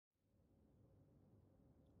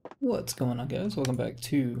What's going on, guys? Welcome back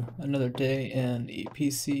to another day in the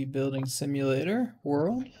PC Building Simulator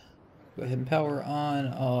world. Go ahead and power on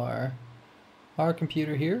our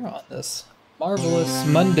computer here on this marvelous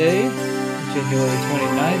Monday, January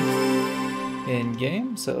 29th in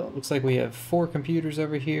game. So it looks like we have 4 computers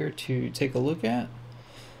over here to take a look at.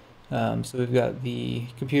 So we've got the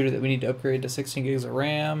computer that we need to upgrade to 16 gigs of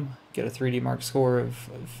RAM, get a 3D Mark score of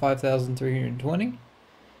 5,320.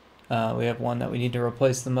 We have one that we need to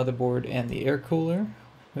replace the motherboard and the air cooler.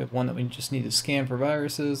 We have one that we just need to scan for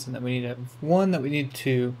viruses, and then we need to have one that we need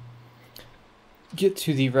to get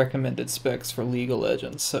to the recommended specs for League of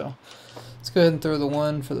Legends. So let's go ahead and throw the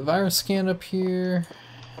one for the virus scan up here,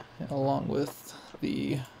 along with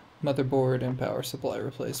the motherboard and power supply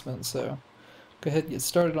replacement. So go ahead and get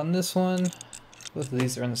started on this one. Both of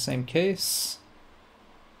these are in the same case.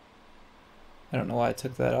 I don't know why I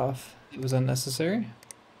took that off. It was unnecessary.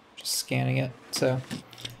 Just scanning it. So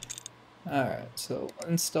alright, so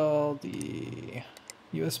install the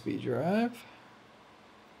USB drive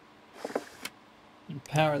and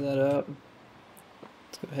power that up.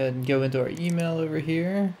 Let's go ahead and go into our email over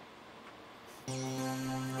here.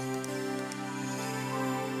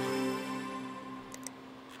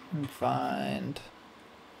 And find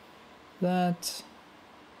that.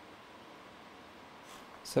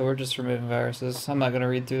 So we're just removing viruses. I'm not going to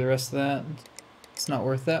read through the rest of that. It's not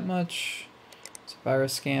worth that much. It's a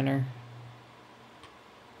virus scanner.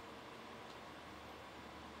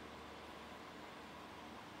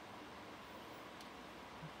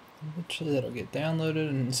 Eventually that'll get downloaded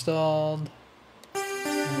and installed.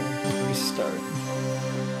 And restart.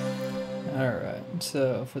 Alright,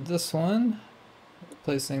 so for this one,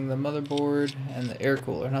 replacing the motherboard and the air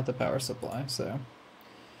cooler, not the power supply. So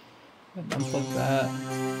unplug that.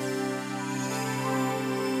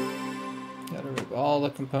 Gotta remove all the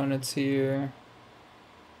components here.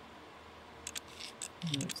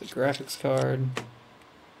 There's the graphics card.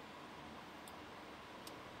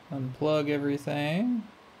 Unplug everything.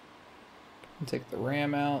 And take the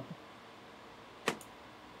RAM out.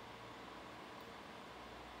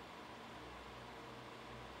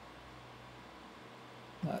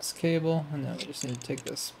 Last cable, and then we just need to take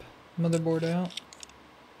this motherboard out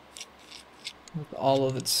with all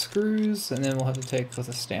of its screws, and then we'll have to take the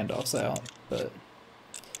standoffs out, but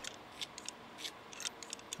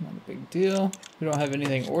not a big deal. We don't have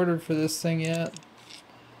anything ordered for this thing yet,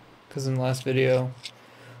 because in the last video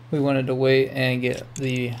we wanted to wait and get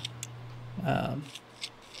the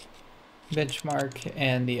benchmark,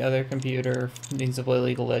 and the other computer needs to play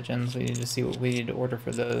League of Legends. We need to see what we need to order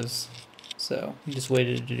for those. So we just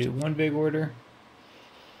waited to do one big order.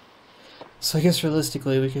 So I guess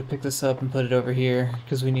realistically we could pick this up and put it over here,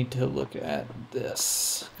 because we need to look at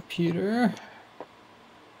this computer.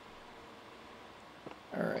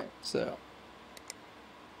 Alright, so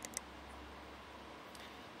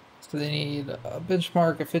they need a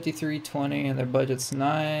benchmark of 5320 and their budget's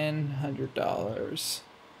 $900.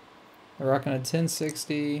 They're rocking a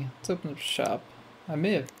 1060. Let's open up shop. I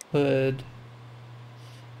may have put,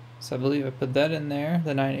 so I believe I put that in there,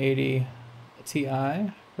 the 980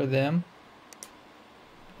 Ti for them.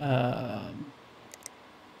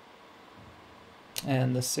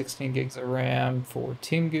 And the 16 gigs of RAM for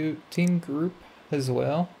Team Group as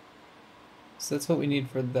well. So that's what we need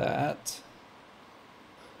for that.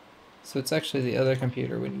 So it's actually the other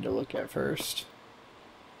computer we need to look at first.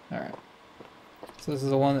 Alright. So this is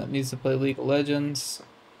the one that needs to play League of Legends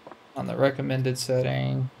on the recommended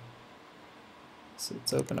setting. So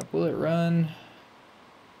let's open up Will It Run?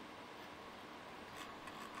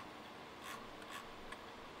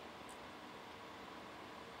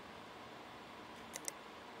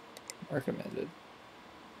 Recommended.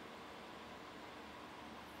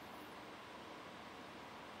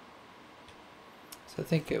 So I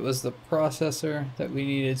think it was the processor that we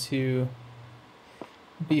needed to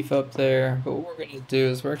beef up there, but what we're going to do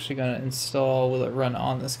is we're actually going to install Will It Run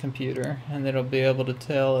on this computer, and it'll be able to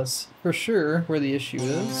tell us for sure where the issue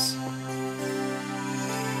is. So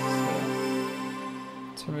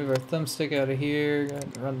let's remove our thumbstick out of here, go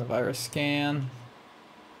ahead and run the virus scan.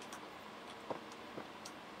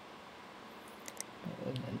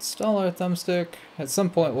 Install our thumbstick. At some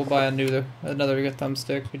point we'll buy another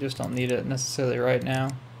thumbstick. We just don't need it necessarily right now.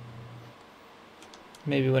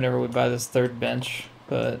 Maybe whenever we buy this third bench,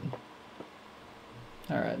 but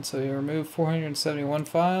alright, so we remove 471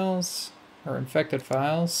 files, or infected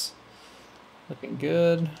files. Looking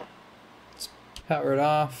good. Let's power it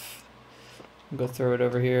off. We'll go throw it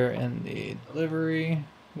over here in the delivery.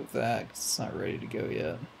 Move that, 'cause it's not ready to go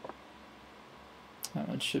yet. That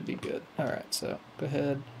one should be good. Alright, so go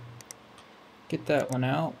ahead, get that one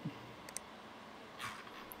out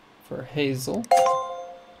for Hazel.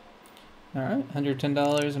 Alright,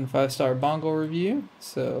 $110 and 5-star Bongo review.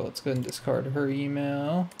 So let's go ahead and discard her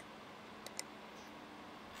email.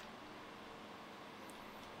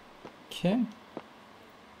 Okay.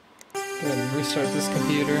 Go ahead and restart this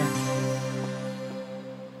computer.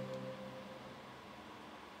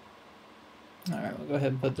 Alright, we'll go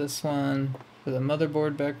ahead and put this one for the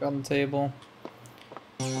motherboard back on the table.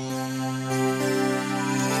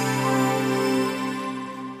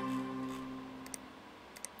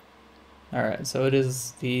 Alright, so it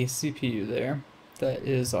is the CPU there. That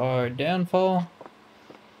is our downfall.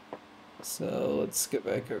 So let's get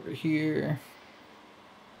back over here.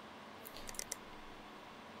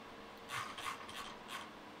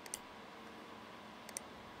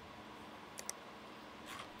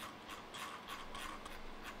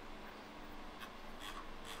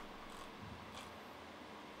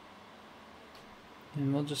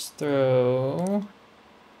 And we'll just throw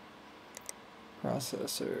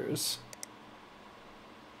processors.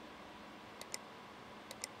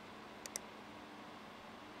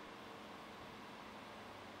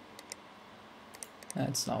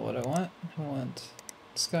 That's not what I want. I want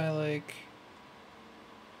Skylake.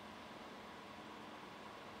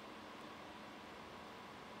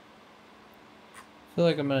 I feel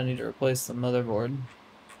like I'm gonna need to replace the motherboard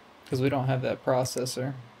because we don't have that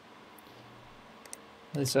processor.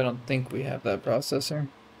 At least I don't think we have that processor.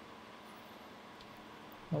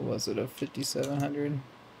 What was it, a 5700?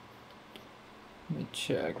 Let me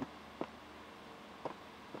check.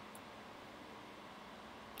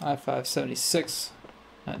 i5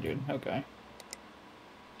 7600, okay.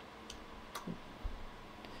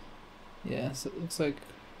 Yeah, so it looks like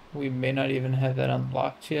we may not even have that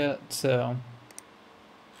unlocked yet, so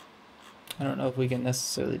I don't know if we can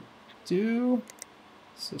necessarily do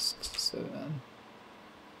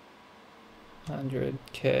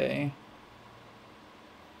 700K.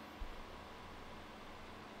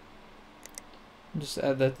 Just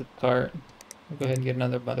add that to the cart. We'll go ahead and get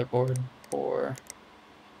another motherboard for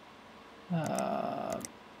make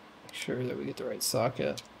sure that we get the right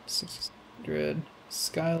socket. 600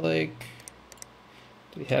 Skylake.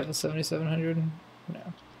 Do we have a 7700?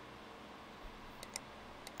 No.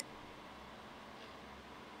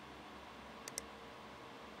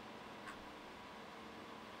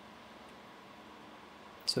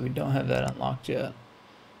 So we don't have that unlocked yet.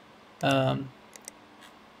 What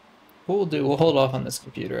we'll do, we'll hold off on this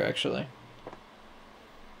computer actually.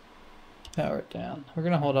 Power it down. We're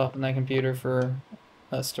gonna hold off on that computer for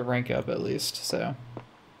us to rank up at least, so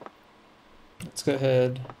let's go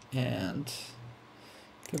ahead and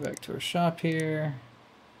go back to our shop here.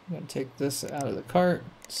 I'm gonna take this out of the cart,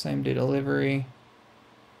 same day delivery,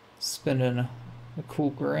 spending a cool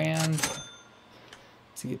grand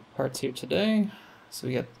to get parts here today. So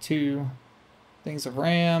we got 2 things of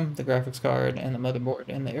RAM, the graphics card, and the motherboard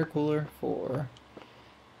and the air cooler for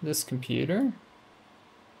this computer.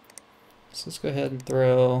 So let's go ahead and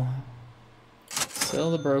sell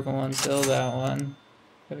the broken one, sell that one.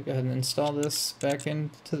 Gotta go ahead and install this back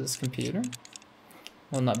into this computer.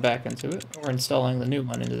 Well, not back into it. We're installing the new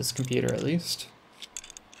one into this computer at least.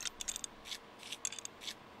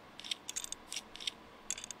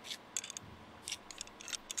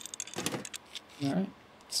 Alright,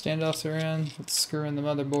 standoffs are in. Let's screw in the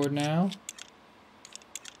motherboard now.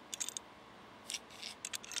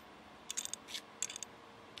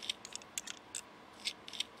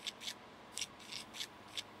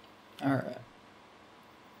 Alright.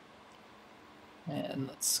 And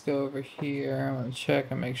let's go over here. I'm going to check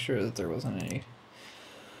and make sure that there wasn't any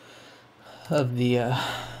of the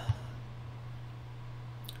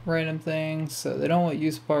random things. So they don't want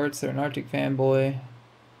used parts. They're an Arctic fanboy.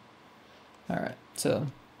 Alright, so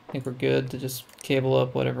I think we're good to just cable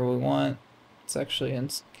up whatever we want. Let's actually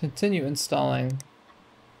continue installing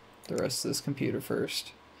the rest of this computer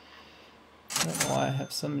first. I don't know why I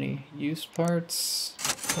have so many used parts.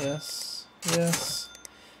 Yes, yes,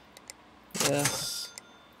 yes,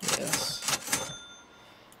 yes.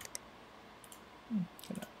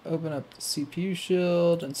 Gonna open up the CPU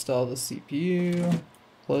shield, install the CPU,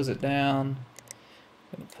 close it down.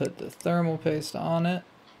 Gonna put the thermal paste on it.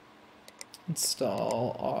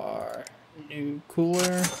 Install our new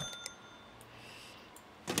cooler.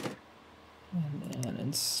 And then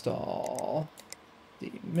install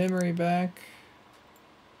the memory back.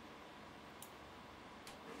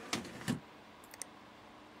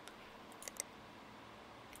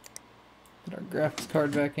 Put our graphics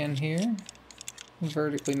card back in here.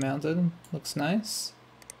 Vertically mounted. Looks nice.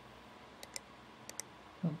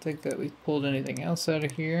 I don't think that we pulled anything else out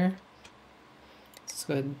of here. Let's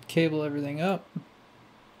go ahead and cable everything up.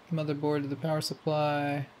 Motherboard to the power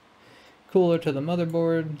supply. Cooler to the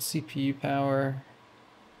motherboard. CPU power.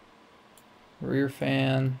 Rear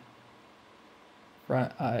fan.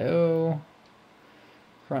 Front I/O.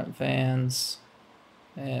 Front fans.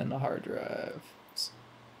 And the hard drive.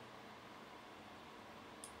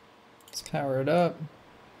 Let's power it up.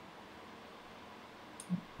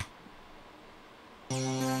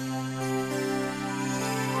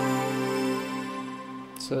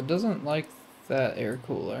 So it doesn't like that air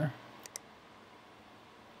cooler.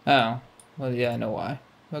 Oh, well, yeah, I know why.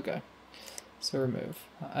 Okay, so remove.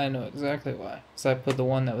 I know exactly why. So I put the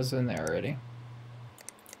one that was in there already.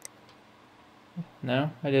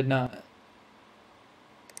 No, I did not.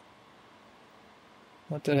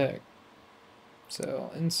 What the heck?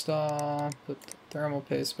 So install, put the thermal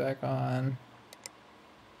paste back on.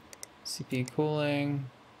 CPU cooling.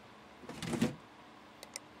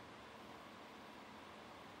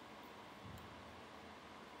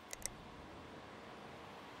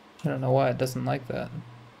 I don't know why it doesn't like that. It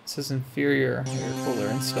says inferior air cooler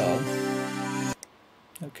installed.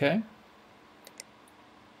 Okay.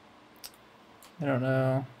 I don't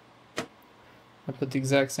know. I put the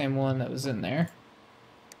exact same one that was in there.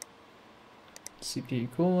 CPU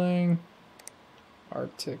cooling.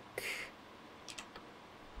 Arctic.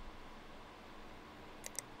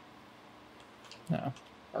 No.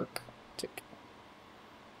 Arctic.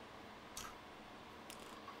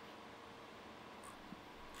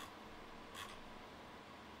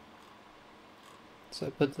 So I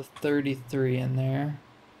put the 33 in there.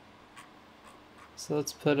 So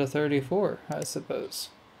let's put a 34, I suppose.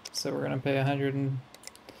 So we're gonna pay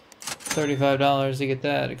 $135 to get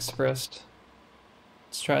that expressed.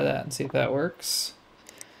 Let's try that and see if that works.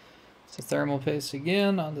 So thermal paste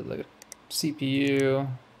again onto the CPU.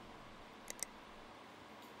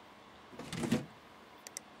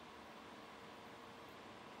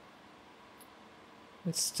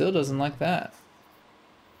 It still doesn't like that.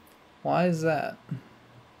 Why is that?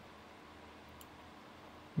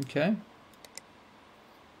 Okay.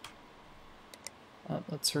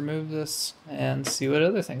 Let's remove this and see what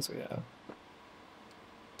other things we have.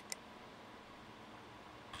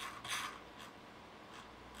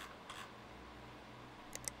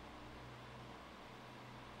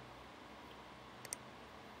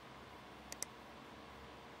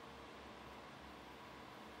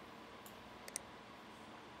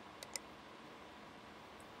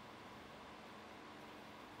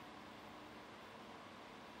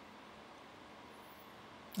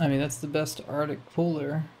 I mean, that's the best Arctic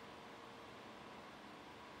cooler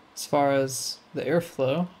as far as the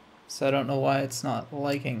airflow, so I don't know why it's not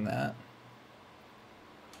liking that.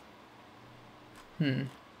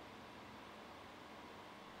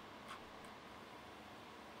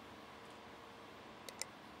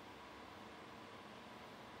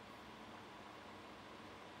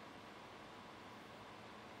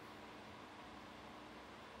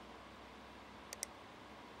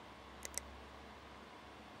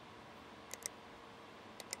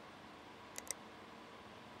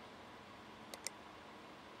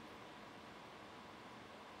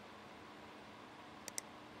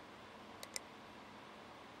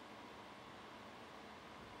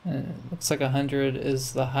 And it looks like 100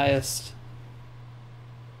 is the highest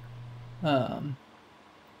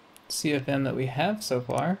CFM that we have so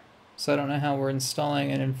far. So I don't know how we're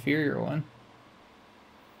installing an inferior one.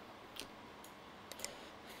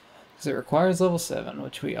 Because it requires level 7,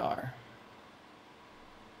 which we are.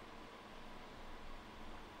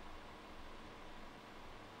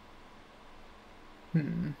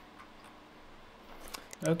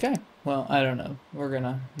 Okay, well, I don't know. We're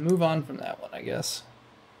gonna move on from that one, I guess.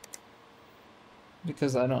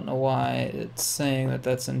 Because I don't know why it's saying that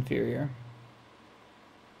that's inferior.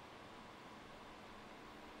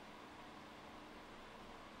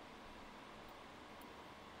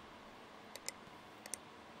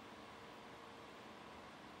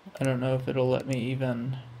 I don't know if it'll let me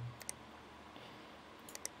even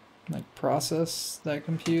like process that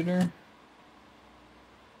computer.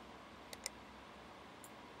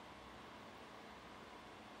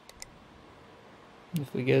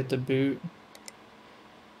 If we get it to boot,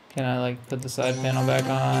 can I like put the side panel back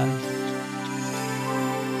on?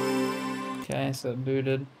 Okay, so it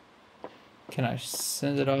booted. Can I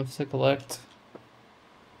send it off to collect?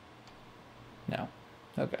 No.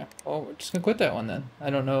 Okay. Well, we're just gonna quit that one then. I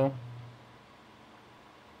don't know.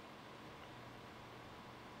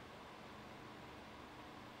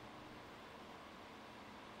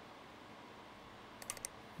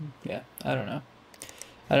 Yeah, I don't know.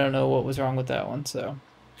 I don't know what was wrong with that one, so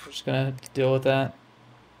we're just gonna have to deal with that.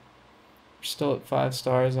 We're still at 5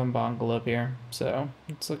 stars on Bongalub here. So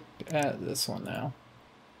let's look at this one now.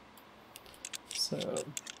 So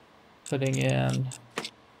putting in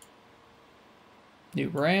new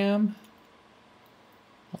RAM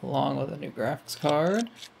along with a new graphics card.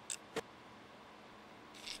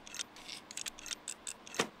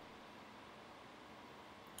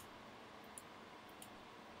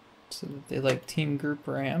 So that they like Team Group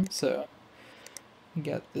RAM, so we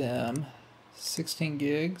got them 16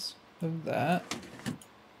 gigs of that.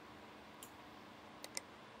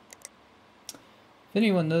 If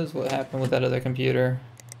anyone knows what happened with that other computer,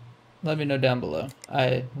 let me know down below.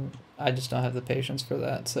 I just don't have the patience for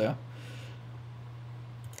that, so.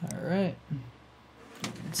 Alright.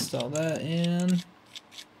 Install that in.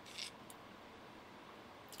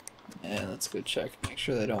 And let's go check, make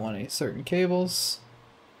sure they don't want any certain cables.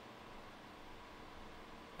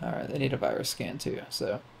 Alright, they need a virus scan too,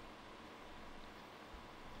 so.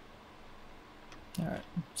 Alright,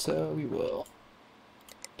 so we will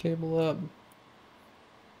cable up.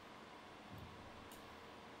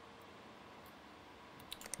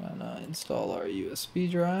 And install our USB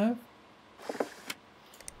drive.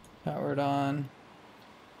 Power it on.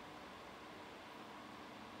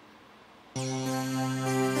 I'm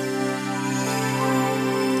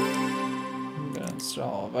going to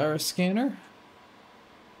install a virus scanner.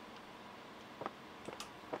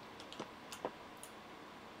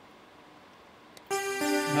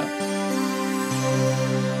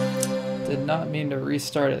 Did not mean to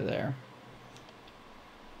restart it there.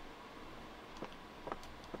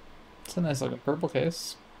 It's a nice looking purple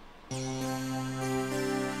case.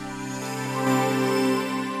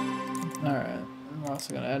 Alright, I'm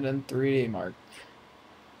also going to add in 3D Mark.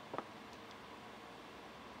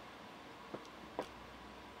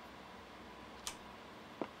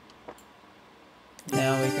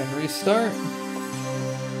 Now we can restart.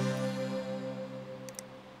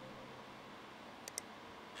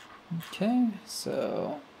 Okay,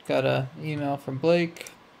 so got an email from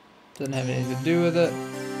Blake. Didn't have anything to do with it.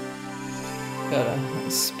 Got a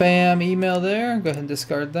spam email there. Go ahead and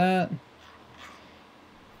discard that.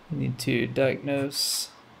 We need to diagnose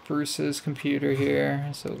Bruce's computer here,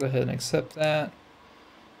 so we'll go ahead and accept that.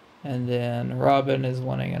 And then Robin is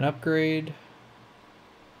wanting an upgrade.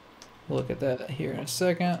 We'll look at that here in a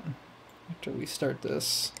second after we start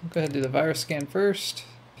this. We'll go ahead and do the virus scan first.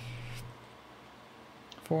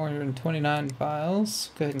 429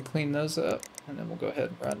 files. Go ahead and clean those up, and then we'll go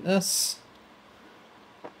ahead and run this.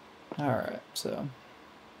 Alright, so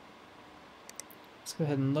let's go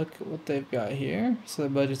ahead and look at what they've got here. So the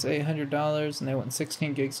budget's $800 and they want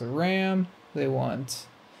 16 gigs of RAM. They want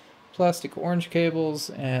plastic orange cables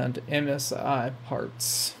and MSI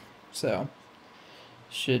parts. So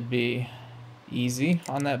should be easy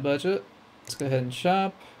on that budget. Let's go ahead and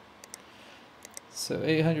shop. So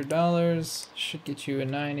 $800 should get you a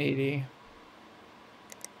 980.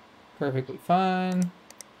 Perfectly fine.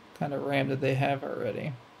 Kind of RAM did they have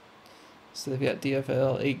already? So they've got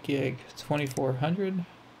DFL 8 gig 2400.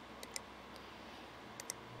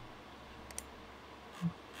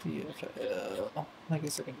 DFL. I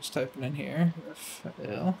guess I can just type it in here.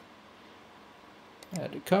 DFL.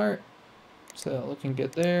 Add to cart. So looking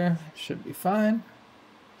good there. Should be fine.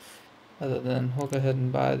 Other than we'll go ahead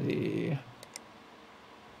and buy the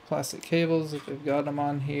plastic cables if they've got them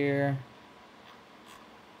on here.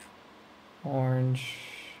 Orange.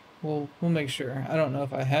 We'll make sure. I don't know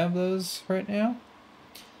if I have those right now.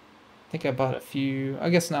 I think I bought a few.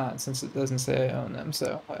 I guess not, since it doesn't say I own them.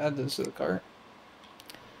 So I'll add those to the cart.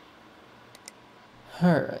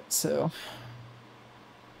 Alright, so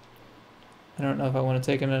I don't know if I want to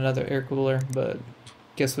take in another air cooler, but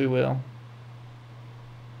guess we will.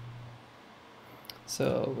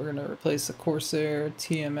 So we're going to replace the Corsair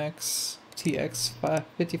TX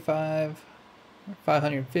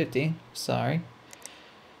 550, sorry.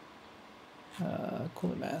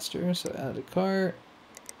 Cooler Master, so add to cart.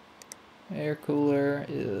 Air cooler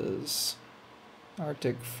is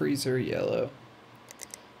Arctic Freezer Yellow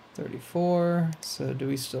 34. So do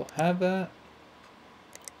we still have that?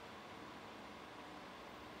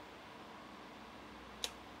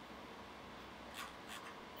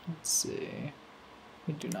 Let's see.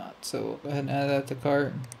 We do not. So we'll go ahead and add that to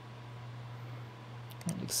cart.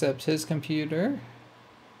 And accept his computer.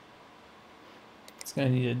 It's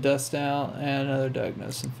going to need a dust out and another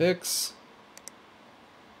diagnose and fix.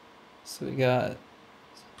 So we got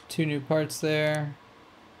 2 new parts there.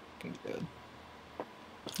 Looking good.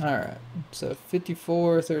 Alright, so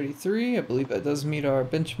 5433. I believe that does meet our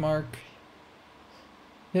benchmark.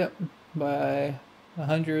 Yep, by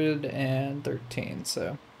 113.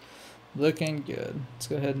 So Looking good. Let's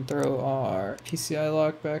go ahead and throw our PCI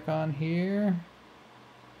lock back on here.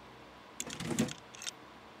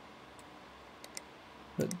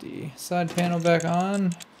 Put the side panel back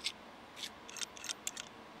on.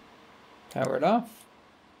 Power it off.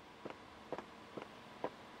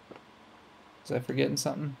 Was I forgetting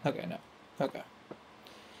something? Okay, no. Okay.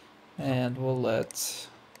 And we'll let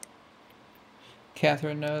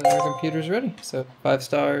Catherine know that our computer's ready. So 5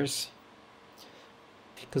 stars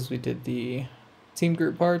because we did the team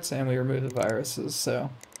group parts and we removed the viruses.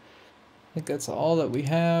 So I think that's all that we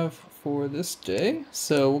have for this day.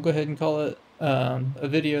 So we'll go ahead and call it a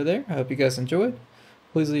video there. I hope you guys enjoyed.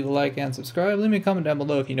 Please leave a like and subscribe. Leave me a comment down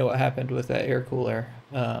below if you know what happened with that air cooler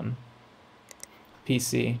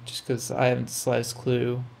PC, just because I haven't the slightest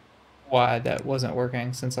clue why that wasn't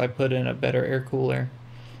working since I put in a better air cooler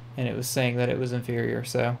and it was saying that it was inferior.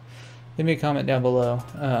 So leave me a comment down below.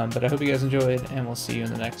 But I hope you guys enjoyed, and we'll see you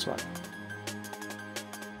in the next one.